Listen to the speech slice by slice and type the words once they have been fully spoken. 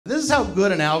This is how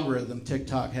good an algorithm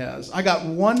TikTok has. I got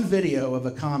one video of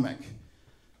a comic,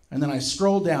 and then I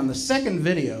scrolled down. The second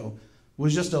video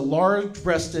was just a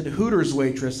large-breasted Hooters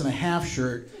waitress in a half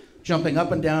shirt jumping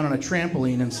up and down on a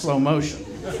trampoline in slow motion.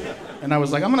 And I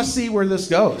was like, I'm going to see where this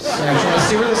goes.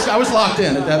 I was locked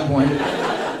in at that point.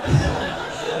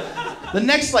 The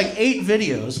next, 8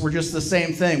 videos were just the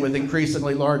same thing with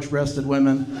increasingly large-breasted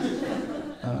women.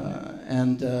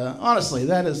 Honestly,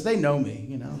 they know me,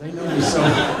 They know me so...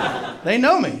 They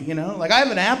know me, I have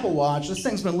an Apple Watch. This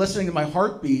thing's been listening to my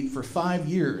heartbeat for 5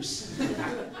 years.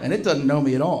 And it doesn't know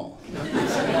me at all.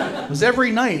 Because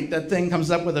every night, that thing comes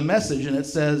up with a message, and it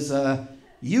says,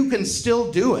 you can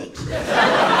still do it.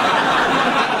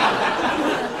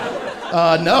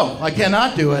 No, I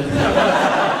cannot do it.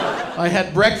 I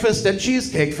had breakfast at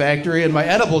Cheesecake Factory, and my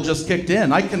edible just kicked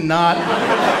in. I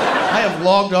have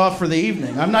logged off for the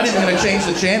evening. I'm not even going to change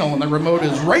the channel, and the remote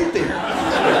is right there.